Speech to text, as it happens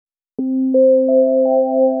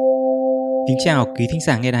Kính chào quý thính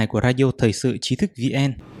giả nghe đài của Radio Thời sự Trí thức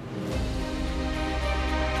VN.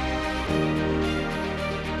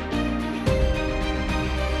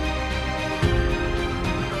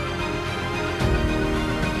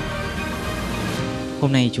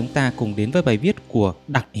 Hôm nay chúng ta cùng đến với bài viết của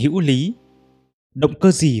Đặng Hữu Lý. Động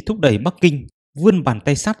cơ gì thúc đẩy Bắc Kinh vươn bàn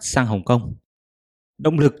tay sắt sang Hồng Kông?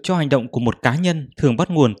 Động lực cho hành động của một cá nhân thường bắt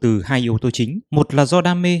nguồn từ hai yếu tố chính. Một là do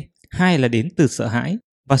đam mê, hai là đến từ sợ hãi.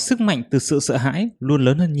 Và sức mạnh từ sự sợ hãi luôn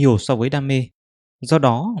lớn hơn nhiều so với đam mê. Do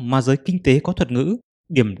đó mà giới kinh tế có thuật ngữ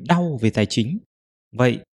điểm đau về tài chính.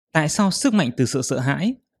 Vậy tại sao sức mạnh từ sự sợ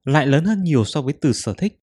hãi lại lớn hơn nhiều so với từ sở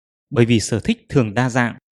thích? Bởi vì sở thích thường đa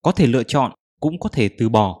dạng, có thể lựa chọn, cũng có thể từ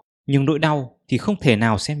bỏ, nhưng nỗi đau thì không thể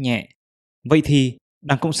nào xem nhẹ. Vậy thì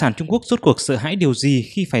Đảng Cộng sản Trung Quốc rốt cuộc sợ hãi điều gì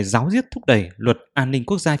khi phải giáo diết thúc đẩy luật an ninh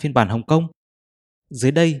quốc gia phiên bản Hồng Kông?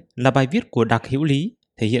 Dưới đây là bài viết của Đặng Hữu Lý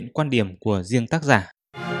thể hiện quan điểm của riêng tác giả.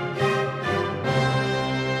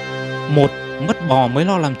 1. Mất bò mới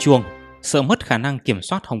lo làm chuồng, sợ mất khả năng kiểm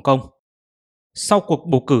soát Hồng Kông. Sau cuộc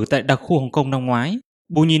bầu cử tại đặc khu Hồng Kông năm ngoái,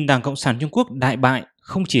 bù nhìn Đảng Cộng sản Trung Quốc đại bại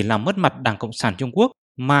không chỉ làm mất mặt Đảng Cộng sản Trung Quốc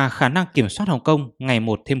mà khả năng kiểm soát Hồng Kông ngày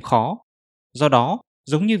một thêm khó. Do đó,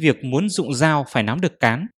 giống như việc muốn dụng dao phải nắm được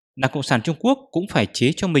cán, Đảng Cộng sản Trung Quốc cũng phải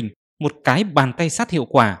chế cho mình một cái bàn tay sắt hiệu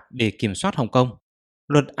quả để kiểm soát Hồng Kông.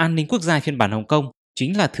 Luật an ninh quốc gia phiên bản Hồng Kông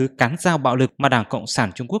chính là thứ cán dao bạo lực mà Đảng Cộng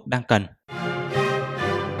sản Trung Quốc đang cần.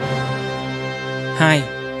 2.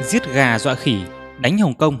 Giết gà dọa khỉ, đánh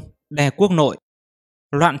Hồng Kông, đè quốc nội.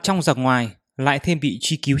 Loạn trong giặc ngoài lại thêm bị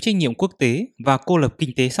truy cứu trách nhiệm quốc tế và cô lập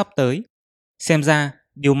kinh tế sắp tới. Xem ra,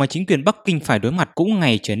 điều mà chính quyền Bắc Kinh phải đối mặt cũng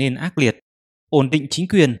ngày trở nên ác liệt. Ổn định chính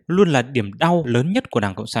quyền luôn là điểm đau lớn nhất của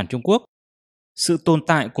Đảng Cộng sản Trung Quốc. Sự tồn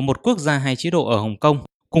tại của một quốc gia hai chế độ ở Hồng Kông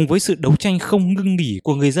cùng với sự đấu tranh không ngưng nghỉ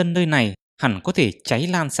của người dân nơi này hẳn có thể cháy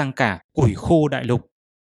lan sang cả củi khô đại lục.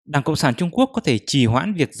 Đảng Cộng sản Trung Quốc có thể trì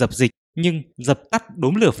hoãn việc dập dịch, nhưng dập tắt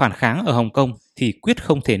đốm lửa phản kháng ở Hồng Kông thì quyết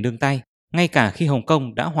không thể nương tay, ngay cả khi Hồng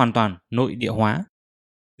Kông đã hoàn toàn nội địa hóa.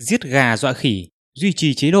 Giết gà dọa khỉ, duy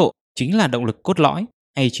trì chế độ chính là động lực cốt lõi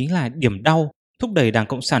hay chính là điểm đau thúc đẩy Đảng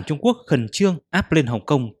Cộng sản Trung Quốc khẩn trương áp lên Hồng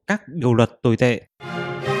Kông các điều luật tồi tệ.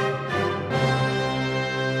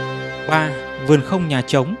 3. Vườn không nhà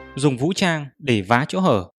trống, dùng vũ trang để vá chỗ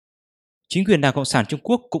hở. Chính quyền Đảng Cộng sản Trung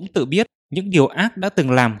Quốc cũng tự biết những điều ác đã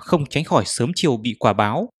từng làm không tránh khỏi sớm chiều bị quả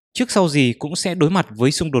báo, trước sau gì cũng sẽ đối mặt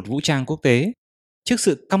với xung đột vũ trang quốc tế. Trước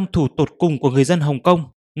sự căm thù tột cùng của người dân Hồng Kông,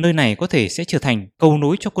 nơi này có thể sẽ trở thành cầu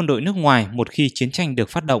nối cho quân đội nước ngoài một khi chiến tranh được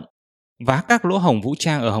phát động. Vá các lỗ hổng vũ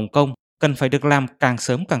trang ở Hồng Kông cần phải được làm càng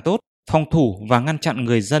sớm càng tốt, phòng thủ và ngăn chặn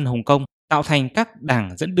người dân Hồng Kông tạo thành các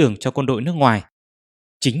đảng dẫn đường cho quân đội nước ngoài.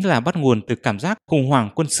 Chính là bắt nguồn từ cảm giác khủng hoảng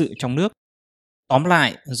quân sự trong nước. Tóm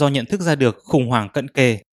lại, do nhận thức ra được khủng hoảng cận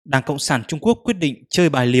kề, Đảng Cộng sản Trung Quốc quyết định chơi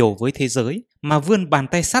bài liều với thế giới mà vươn bàn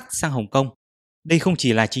tay sắt sang Hồng Kông. Đây không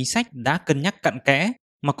chỉ là chính sách đã cân nhắc cặn kẽ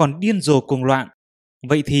mà còn điên rồ cuồng loạn.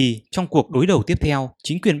 Vậy thì trong cuộc đối đầu tiếp theo,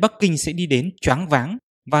 chính quyền Bắc Kinh sẽ đi đến choáng váng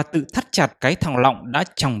và tự thắt chặt cái thòng lọng đã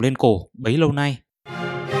chòng lên cổ bấy lâu nay.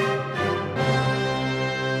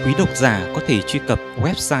 Quý độc giả có thể truy cập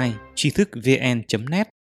website tri thức vn.net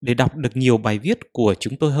để đọc được nhiều bài viết của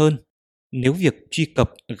chúng tôi hơn. Nếu việc truy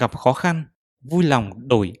cập gặp khó khăn, vui lòng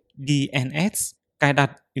đổi DNS, cài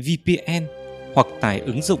đặt VPN hoặc tải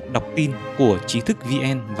ứng dụng đọc tin của Trí thức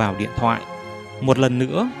VN vào điện thoại. Một lần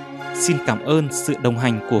nữa, xin cảm ơn sự đồng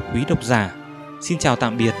hành của quý độc giả. Xin chào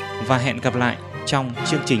tạm biệt và hẹn gặp lại trong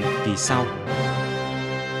chương trình kỳ sau.